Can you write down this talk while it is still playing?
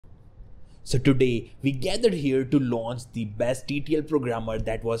So today we gathered here to launch the best TTL programmer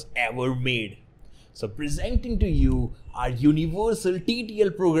that was ever made. So presenting to you our universal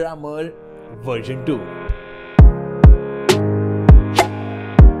TTL programmer version 2.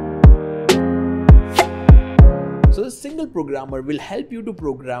 So the single programmer will help you to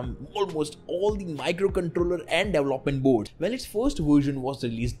program almost all the microcontroller and development boards. Well, its first version was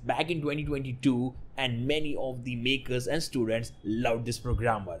released back in 2022 and many of the makers and students loved this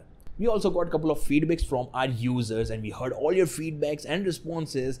programmer. We also got a couple of feedbacks from our users and we heard all your feedbacks and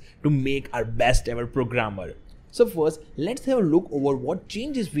responses to make our best ever programmer. So first, let's have a look over what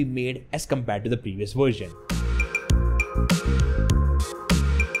changes we made as compared to the previous version.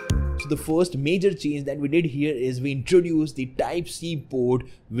 The first major change that we did here is we introduced the Type-C port,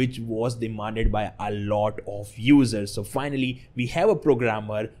 which was demanded by a lot of users. So finally, we have a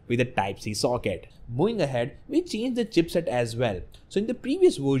programmer with a Type-C socket. Moving ahead, we changed the chipset as well. So in the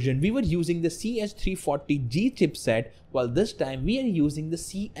previous version, we were using the CH340G chipset, while this time we are using the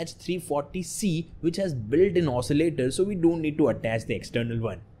CH340C, which has built-in oscillator, so we don't need to attach the external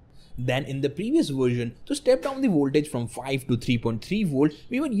one. Then in the previous version, to step down the voltage from 5 to 3.3 volt,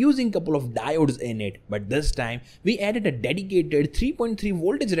 we were using a couple of diodes in it, but this time we added a dedicated 3.3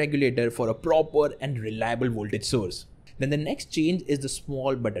 voltage regulator for a proper and reliable voltage source. Then the next change is the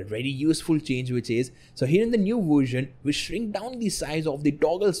small but a very useful change, which is, so here in the new version, we shrink down the size of the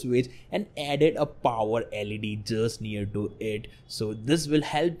toggle switch and added a power LED just near to it. So this will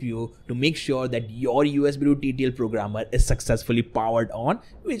help you to make sure that your USB to TTL programmer is successfully powered on,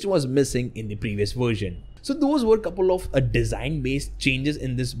 which was missing in the previous version. So those were a couple of design based changes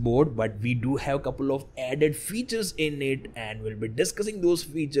in this board, but we do have a couple of added features in it and we'll be discussing those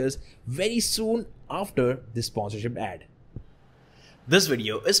features very soon after this sponsorship ad. This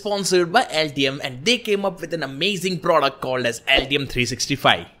video is sponsored by Altium and they came up with an amazing product called as Altium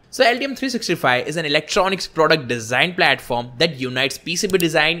 365. So Altium 365 is an electronics product design platform that unites PCB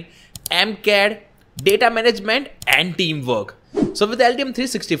design, MCAD, data management and teamwork. So with Altium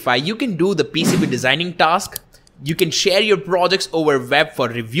 365, you can do the PCB designing task, you can share your projects over web for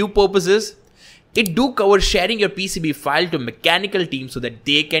review purposes. It do cover sharing your PCB file to mechanical teams so that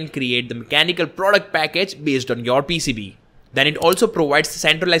they can create the mechanical product package based on your PCB. Then it also provides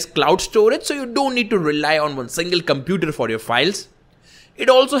centralized cloud storage, so you don't need to rely on one single computer for your files. It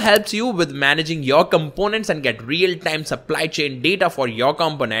also helps you with managing your components and get real-time supply chain data for your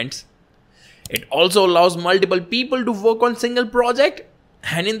components. It also allows multiple people to work on single project.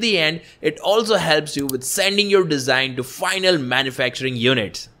 And in the end, it also helps you with sending your design to final manufacturing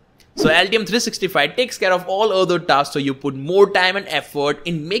units. So Altium 365 takes care of all other tasks, so you put more time and effort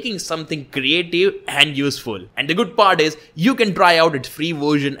in making something creative and useful. And the good part is you can try out its free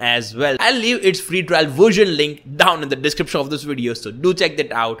version as well. I'll leave its free trial version link down in the description of this video, so do check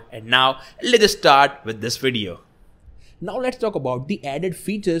that out. And now let us start with this video. Now let's talk about the added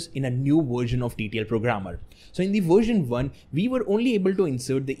features in a new version of TTL Programmer. So in the version 1, we were only able to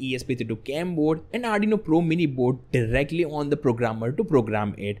insert the ESP32 Cam Board and Arduino Pro mini board directly on the programmer to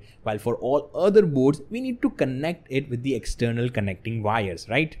program it, while for all other boards, we need to connect it with the external connecting wires,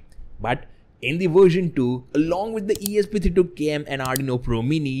 right? But in the version 2, along with the ESP32 Cam and Arduino Pro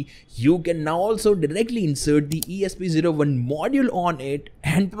Mini, you can now also directly insert the ESP-01 module on it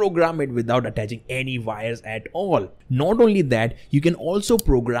and program it without attaching any wires at all. Not only that, you can also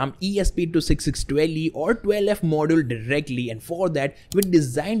program ESP32 or 12F module directly, and for that, we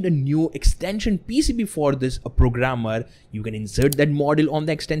designed a new extension PCB for this programmer. You can insert that module on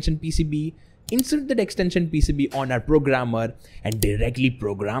the extension PCB, insert that extension PCB on our programmer and directly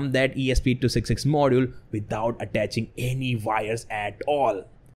program that ESP32 module without attaching any wires at all.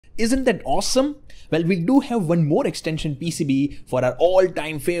 Isn't that awesome? Well, we do have one more extension PCB for our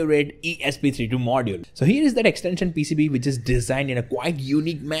all-time favorite ESP32 module. So here is that extension PCB, which is designed in a quite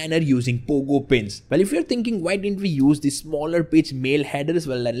unique manner using pogo pins. Well, if you're thinking why didn't we use the smaller pitch male headers,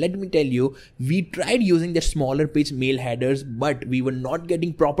 well then let me tell you, we tried using the smaller pitch male headers, but we were not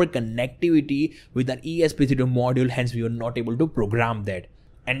getting proper connectivity with our ESP32 module, hence we were not able to program that.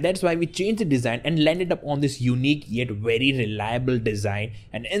 And that's why we changed the design and landed up on this unique yet very reliable design.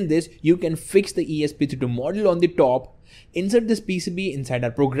 And in this, you can fix the ESP32 module on the top, insert this PCB inside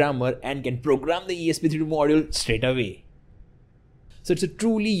our programmer and can program the ESP32 module straight away. So it's a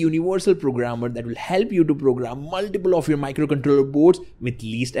truly universal programmer that will help you to program multiple of your microcontroller boards with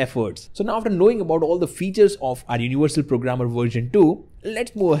least efforts. So now after knowing about all the features of our universal programmer version 2,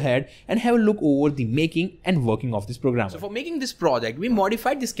 let's move ahead and have a look over the making and working of this programmer. So for making this project, we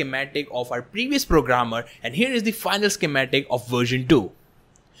modified the schematic of our previous programmer and here is the final schematic of version 2.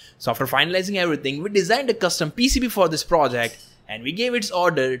 So after finalizing everything, we designed a custom PCB for this project and we gave its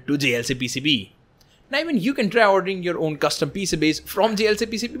order to JLC PCB. Now even you can try ordering your own custom PCBs from JLC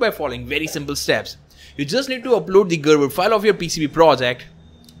PCB by following very simple steps. You just need to upload the Gerber file of your PCB project,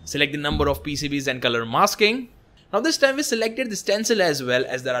 select the number of PCBs and color masking. Now this time we selected the stencil as well,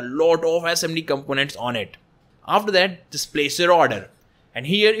 as there are a lot of assembly components on it. After that, just place your order. And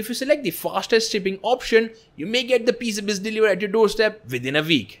here, if you select the fastest shipping option, you may get the PCBs delivered at your doorstep within a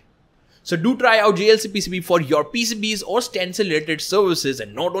week. So do try out JLC PCB for your PCBs or stencil related services,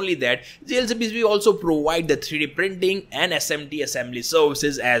 and not only that, JLC PCB also provide the 3D printing and SMT assembly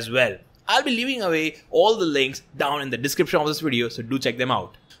services as well. I'll be leaving away all the links down in the description of this video, so do check them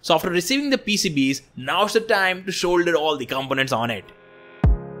out. So after receiving the PCBs, now's the time to solder all the components on it.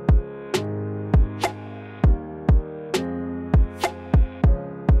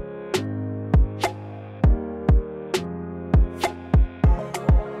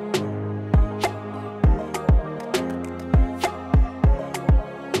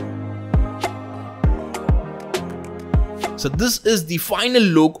 So this is the final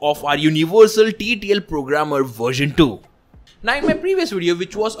look of our Universal TTL Programmer version 2. Now in my previous video,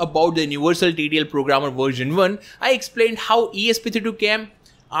 which was about the Universal TTL Programmer version 1, I explained how ESP32 Cam,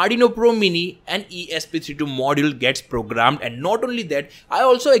 Arduino Pro Mini and ESP32 Module gets programmed, and not only that, I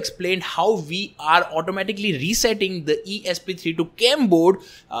also explained how we are automatically resetting the ESP32 Cam board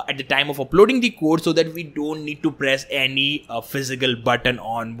at the time of uploading the code, so that we don't need to press any physical button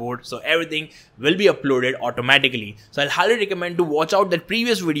on board. So everything will be uploaded automatically. So I'll highly recommend to watch out that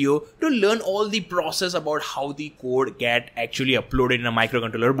previous video to learn all the process about how the code get actually uploaded in a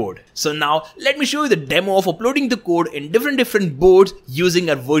microcontroller board. So now let me show you the demo of uploading the code in different boards using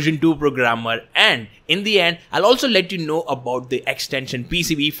a version 2 programmer, and in the end I'll also let you know about the extension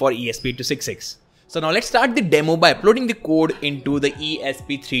PCB for ESP266. So now let's start the demo by uploading the code into the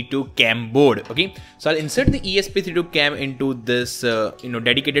ESP32 Cam board. Okay, so I'll insert the ESP32 Cam into this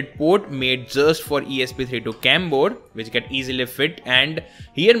dedicated port made just for ESP32 Cam board, which can easily fit, and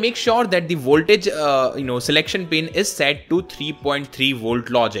here make sure that the voltage selection pin is set to 3.3 volt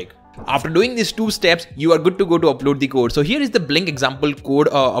logic. After doing these two steps, you are good to go to upload the code. So here is the Blink example code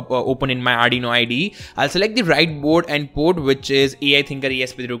open in my Arduino IDE. I'll select the right board and port, which is AI Thinker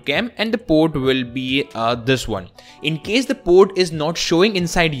ESP32 Cam, and the port will be this one. In case the port is not showing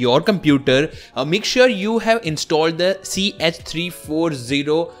inside your computer, make sure you have installed the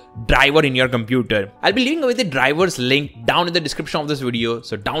CH340 driver in your computer. I'll be leaving away the drivers link down in the description of this video.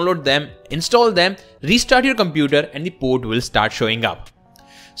 So download them, install them, restart your computer, and the port will start showing up.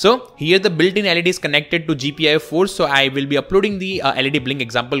 So here the built-in LED is connected to GPIO4, so I will be uploading the LED Blink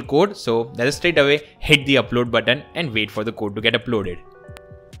example code. So that is straight away hit the upload button and wait for the code to get uploaded.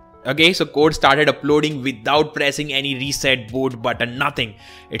 Okay, so code started uploading without pressing any reset board button, nothing.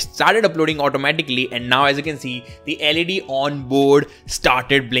 It started uploading automatically, and now as you can see, the LED on board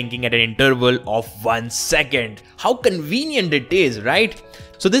started blinking at an interval of 1 second. How convenient it is, right?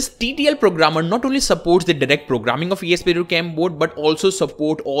 So this TTL programmer not only supports the direct programming of ESP32 Cam board, but also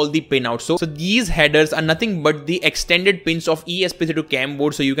support all the pinouts. So these headers are nothing but the extended pins of ESP32 Cam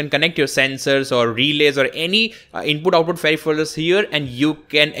board. So you can connect your sensors or relays or any input-output peripherals here, and you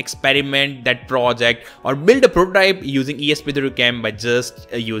can experiment that project or build a prototype using ESP32 Cam by just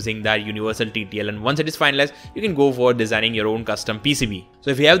using that Universal TTL. And once it is finalized, you can go for designing your own custom PCB. So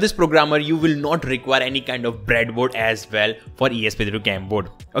if you have this programmer, you will not require any kind of breadboard as well for ESP32 Cam board.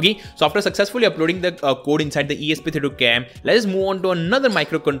 Okay, so after successfully uploading the code inside the ESP32 Cam, let us move on to another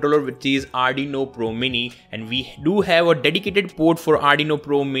microcontroller, which is Arduino Pro Mini, and we do have a dedicated port for Arduino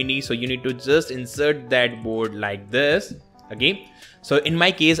Pro Mini. So you need to just insert that board like this. Okay, so in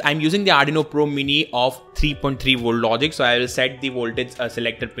my case, I'm using the Arduino Pro Mini of 3.3 volt logic. So I will set the voltage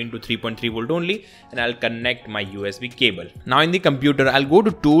selector pin to 3.3 volt only, and I'll connect my USB cable. Now in the computer, I'll go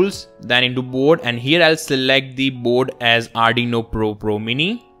to tools, then into board, and here I'll select the board as Arduino Pro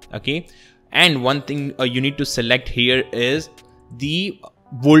Mini. Okay, and one thing you need to select here is the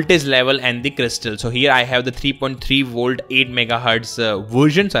voltage level and the crystal. So here I have the 3.3 volt 8 megahertz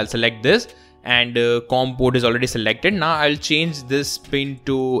version. So I'll select this, and COM port is already selected. Now I'll change this pin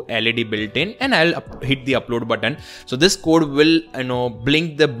to LED built-in, and I'll hit the upload button. So this code will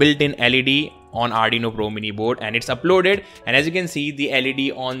blink the built-in LED on Arduino Pro Mini board, and it's uploaded, and as you can see, the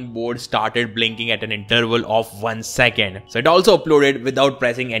LED on board started blinking at an interval of 1 second. So it also uploaded without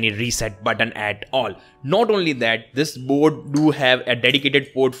pressing any reset button at all. Not only that, this board do have a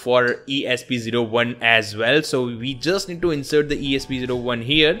dedicated port for ESP-01 as well. So we just need to insert the ESP-01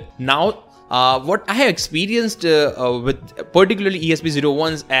 here. Now what I have experienced with particularly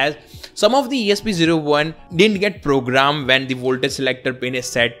ESP01s, as some of the ESP01 didn't get programmed when the voltage selector pin is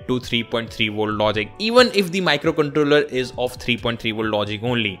set to 3.3 volt logic, even if the microcontroller is of 3.3 volt logic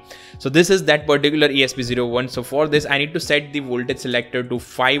only. So this is that particular ESP01. So for this, I need to set the voltage selector to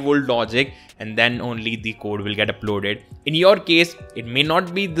 5 volt logic, and then only the code will get uploaded. In your case, it may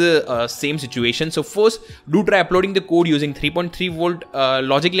not be the same situation. So first, do try uploading the code using 3.3 volt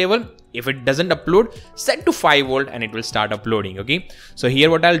logic level. If it doesn't upload, set to 5 volt and it will start uploading. Okay, so here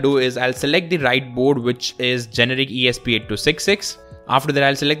what I'll do is I'll select the right board, which is generic ESP3266. After that,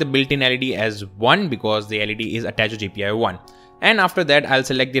 I'll select the built-in LED as 1 because the LED is attached to GPIO 1. And after that, I'll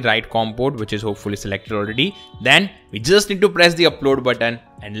select the right COM port, which is hopefully selected already. Then we just need to press the upload button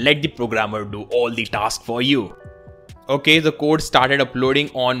and let the programmer do all the task for you. Okay, the code started uploading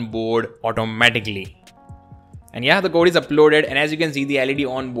on board automatically. And yeah, the code is uploaded, and as you can see, the LED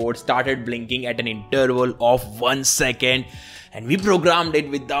on board started blinking at an interval of 1 second. And we programmed it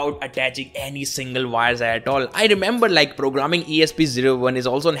without attaching any single wires at all. I remember like programming ESP01 is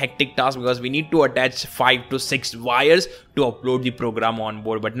also a hectic task because we need to attach 5 to 6 wires to upload the program on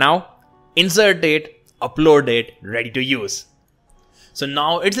board. But now, insert it, upload it, ready to use. So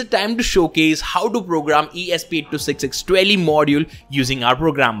now it's the time to showcase how to program ESP32 module using our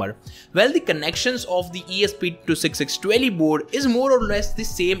programmer. Well, the connections of the ESP32 board is more or less the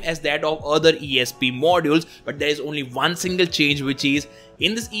same as that of other ESP modules, but there is only one single change, which is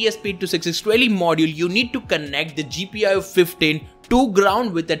in this ESP32 module, you need to connect the GPIO 15 to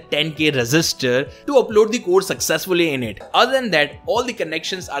ground with a 10K resistor to upload the code successfully in it. Other than that, all the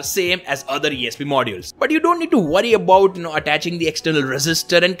connections are same as other ESP modules. But you don't need to worry about attaching the external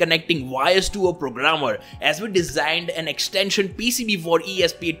resistor and connecting wires to a programmer, as we designed an extension PCB for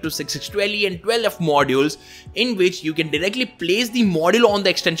ESP32 and 12F modules, in which you can directly place the module on the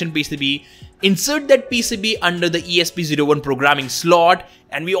extension PCB, insert that PCB under the ESP01 programming slot,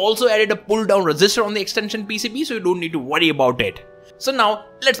 and we also added a pull down resistor on the extension PCB, so you don't need to worry about it. So now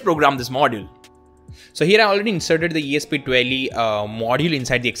let's program this module. So here I already inserted the ESP-12 module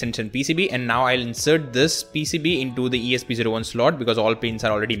inside the extension PCB, and now I'll insert this PCB into the ESP01 slot because all pins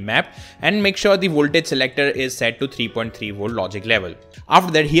are already mapped, and make sure the voltage selector is set to 3.3 volt logic level.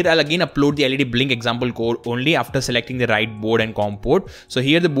 After that, here I'll again upload the LED blink example code only after selecting the right board and COM port. So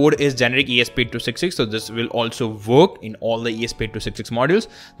here the board is generic ESP266, so this will also work in all the ESP266 modules.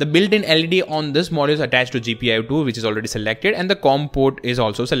 The built-in LED on this module is attached to GPIO2, which is already selected, and the COM port is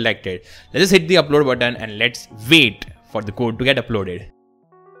also selected. Let's just hit the upload button and let's wait for the code to get uploaded.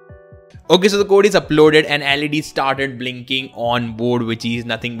 Okay, so the code is uploaded and LED started blinking on board, which is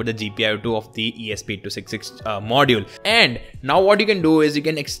nothing but the GPIO2 of the ESP266 module. And now what you can do is you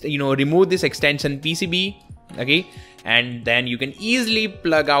can remove this extension PCB, okay, and then you can easily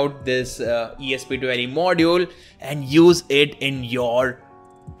plug out this ESP12 module and use it in your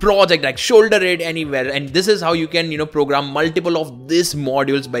project, like shoulder it anywhere. And this is how you can program multiple of these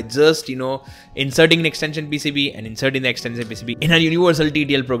modules by just inserting an extension PCB and inserting the extension PCB in a universal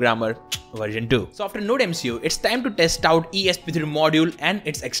TTL Programmer version 2. So after Node MCU, it's time to test out ESP32 module and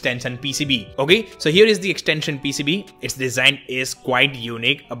its extension PCB. Okay, so here is the extension PCB. Its design is quite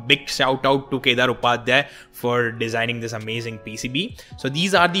unique. A big shout out to Kedar Upadhyay for designing this amazing PCB. So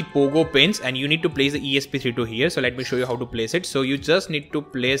these are the pogo pins, and you need to place the ESP32 here. So let me show you how to place it. So you just need to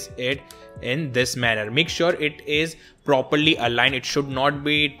place it in this manner. Make sure it is properly aligned. It should not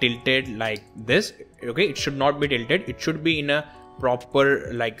be tilted like this. Okay, it should not be tilted. It should be in a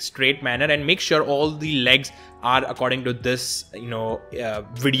proper straight manner, and make sure all the legs are according to this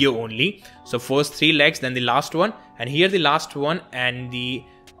video only. So first 3 legs, then the last one, and here the last one, and the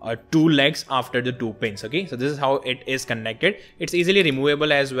 2 legs after the 2 pins. Okay, so this is how it is connected. It's easily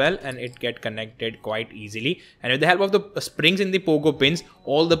removable as well, and it get connected quite easily. And with the help of the springs in the pogo pins,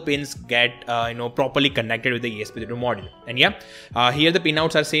 all the pins get properly connected with the ESP32 module. And yeah, here the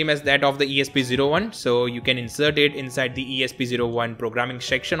pinouts are same as that of the ESP01, so you can insert it inside the ESP01 programming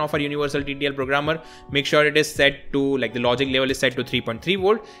section of our universal TTL Programmer. Make sure it is set to the logic level is set to 3.3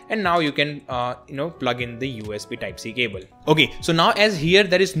 volt, and now you can plug in the USB Type-C cable. Okay, so now as here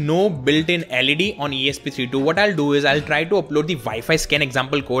there is no built-in LED on ESP32, what I'll do is I'll try to upload the Wi-Fi scan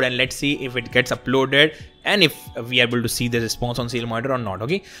example code, and let's see if it gets uploaded and if we are able to see the response on serial monitor or not.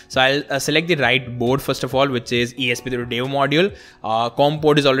 Okay, so I'll select the right board first of all, which is ESP32 module. COM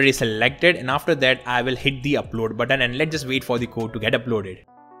port is already selected, and after that I will hit the upload button, and let's just wait for the code to get uploaded.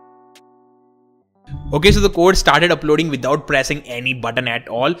 Okay, so the code started uploading without pressing any button at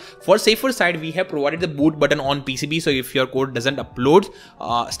all. For safer side, we have provided the boot button on PCB, so if your code doesn't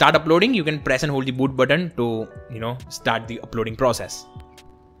start uploading, you can press and hold the boot button to start the uploading process.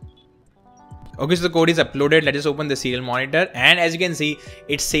 Okay, so the code is uploaded. Let us open the serial monitor, and as you can see,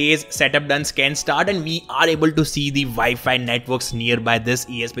 it says setup done, scan start, and we are able to see the Wi-Fi networks nearby this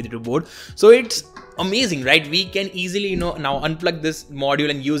ESP32 board. So it's amazing, right? We can easily, now unplug this module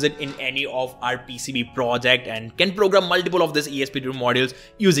and use it in any of our PCB project, and can program multiple of this ESP32 modules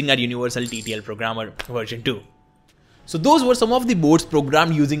using our universal TTL Programmer version 2. So those were some of the boards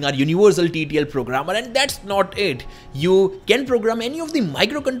programmed using our universal TTL programmer, and that's not it. You can program any of the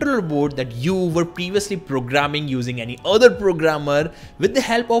microcontroller board that you were previously programming using any other programmer with the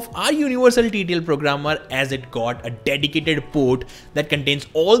help of our universal TTL programmer, as it got a dedicated port that contains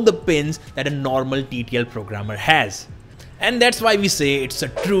all the pins that a normal TTL programmer has. And that's why we say it's a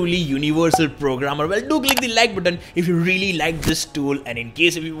truly universal programmer. Well, do click the like button if you really like this tool, and in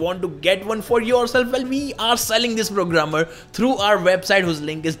case if you want to get one for yourself, well, we are selling this programmer through our website, whose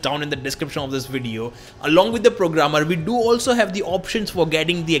link is down in the description of this video. Along with the programmer, we do also have the options for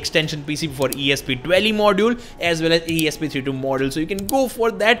getting the extension PCB for ESP-12 module as well as ESP32 module, so you can go for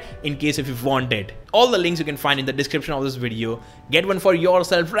that in case if you want it. All the links you can find in the description of this video. Get one for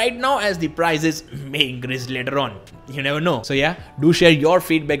yourself right now, as the prices may increase later on. You never know. So yeah, do share your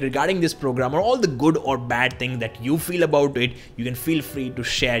feedback regarding this program, or all the good or bad thing that you feel about it. You can feel free to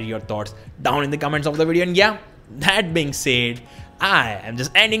share your thoughts down in the comments of the video. And yeah, that being said, I am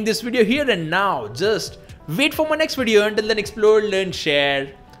just ending this video here and now. Just wait for my next video. Until then, explore, learn,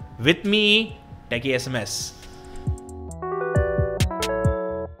 share with me, techiesms.